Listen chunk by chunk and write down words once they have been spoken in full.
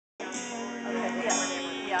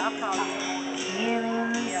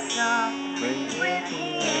Killing me softly with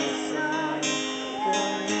his song,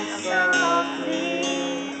 killing softly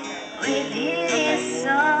with his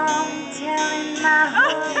song, telling my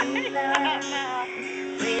whole life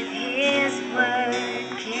with his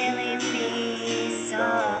word, killing me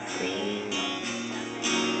softly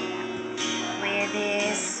with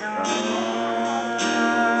his song.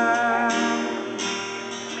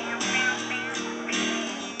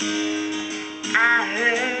 I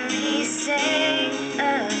heard he sang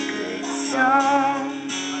a good song.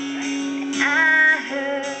 I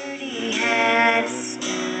heard he had a style.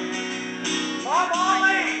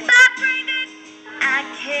 I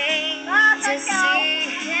came to see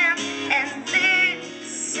him and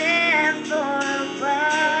listen for a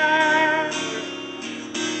while.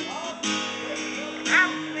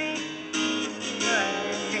 I think he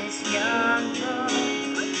was this young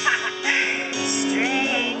boy,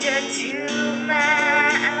 stranger to my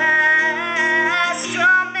eyes,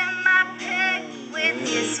 strumming my peg with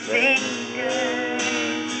his fingers,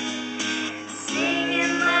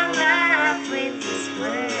 singing my life with his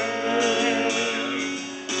words,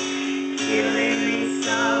 killing me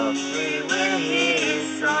softly with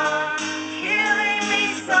his song, killing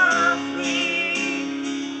me softly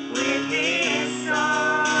with his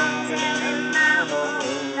song, telling my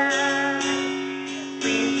whole life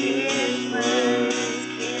with his words,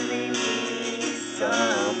 killing me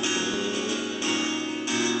softly.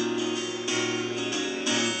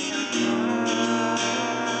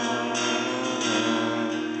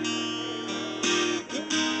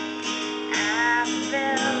 I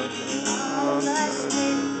felt almost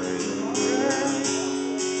with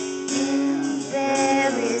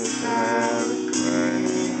embarrassed by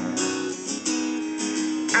regret.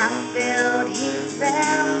 I felt he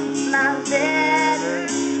found my letter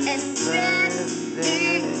and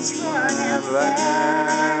read each one out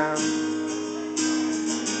loud.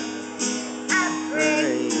 I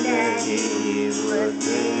prayed that he would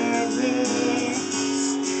finish,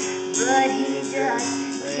 but he just